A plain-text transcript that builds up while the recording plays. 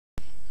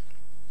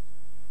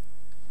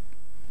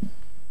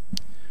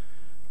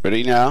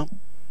Ready now.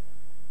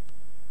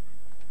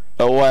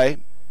 Away.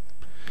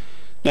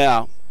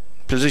 Now,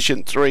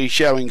 position 3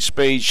 showing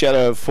speed,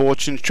 Shadow of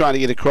Fortune trying to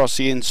get across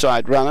the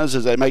inside runners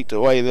as they make their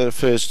way to the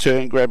first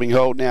turn. Grabbing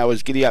hold now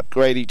is Giddy Up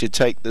Grady to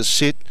take the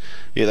sit.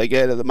 Here they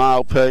go to the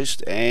mile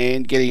post,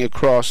 and getting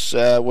across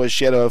was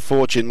Shadow of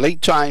Fortune.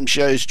 Lead time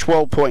shows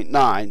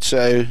 12.9,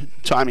 so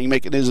timing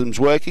mechanism's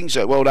working,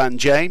 so well done,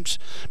 James.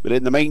 But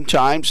in the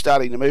meantime,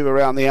 starting to move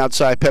around the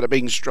outside,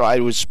 Petabing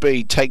Stride with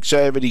speed takes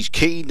over, and he's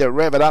keen to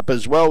rev it up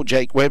as well,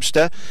 Jake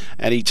Webster,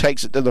 and he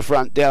takes it to the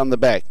front down the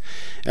back.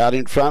 Out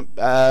in front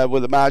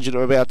with a margin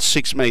of about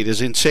 6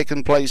 metres. In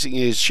second placing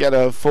is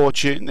Shadow of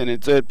Fortune, and in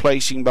third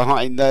placing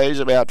behind those,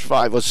 about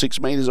 5 or 6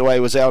 metres away,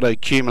 was Aldo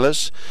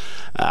Cumulus.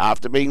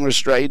 After being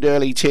restrained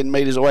early, 10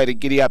 metres away to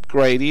Giddy Up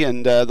Grady,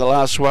 and the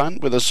last one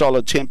with a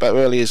solid tempo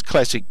early is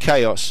Classic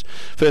Chaos.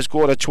 First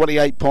quarter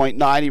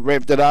 28.9, he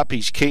revved it up,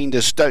 he's keen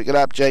to stoke it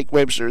up. Jake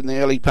Webster in the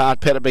early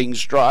part, Petabing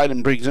Stride,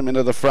 and brings him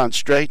into the front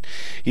straight.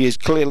 He is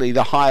clearly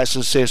the highest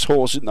assessed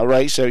horse in the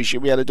race, so he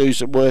should be able to do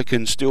some work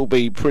and still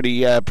be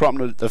pretty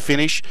prominent at the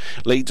finish.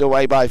 Leads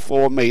away by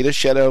 4 metres.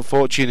 Shadow of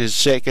Fortune is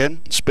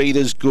second. Speed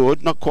is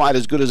good, not quite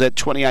as good as that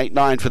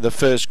 28.9 for the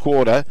first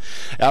quarter.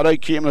 Aldo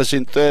Cumulus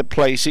in third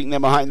placing.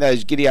 Then behind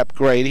those, Giddy Up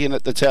Grady, and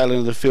at the tail end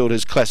of the field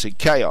is Classic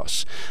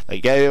Chaos. They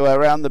go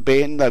around the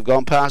bend. They've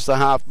gone past the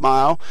half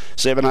mile.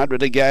 700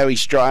 to go.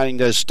 He's trying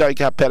to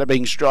stoke up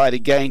Petabing Stride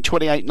again.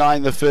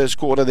 28.9 the first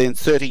quarter, then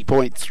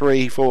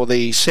 30.3 for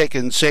the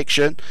second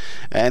section,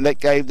 and that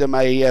gave them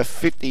a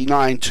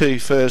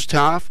 59.2 first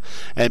half.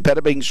 And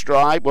Petabing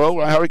Stride, well,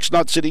 Herrick's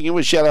not sitting in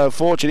with Shadow of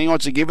Fortune. He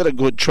wants to give it a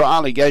good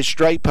trial. He goes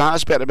straight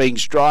past Petabing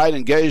Stride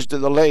and goes to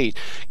the lead.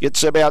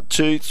 Gets about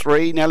 2,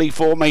 3, nearly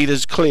 4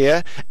 metres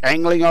clear.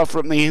 Angling off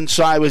from the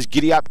inside was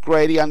Giddy Up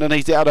Grady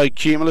underneath Aldo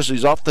Cumulus,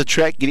 who's off the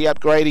track. Giddy Up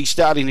Grady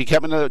starting to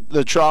come into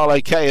the trial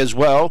okay as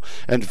well,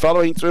 and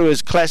following through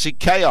is Classic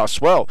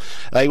Chaos. Well,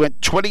 they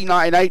went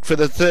 29.8 for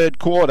the third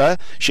quarter.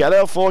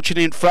 Shadow of Fortune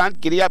in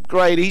front. Giddy Up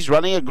Grady's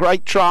running a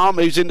great trial,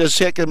 moves into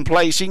second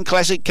placing.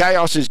 Classic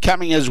Chaos is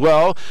coming as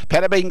well.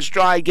 Petabing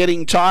Stride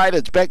getting tired.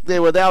 It's back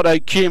there with Aldo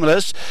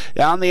Cumulus.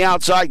 On the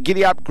outside,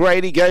 Giddy Up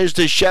Grady goes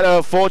to Shadow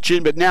of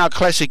Fortune, but now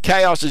Classic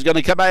Chaos is going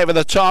to come over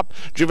the top.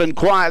 Driven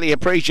quietly,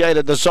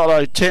 appreciated the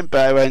solo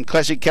tempo, and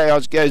Classic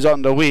Chaos goes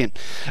on to win.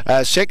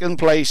 Second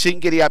placing,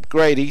 Giddy Up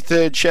Grady.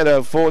 Third, Shadow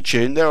of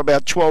Fortune. They're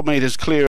about 12 metres clear.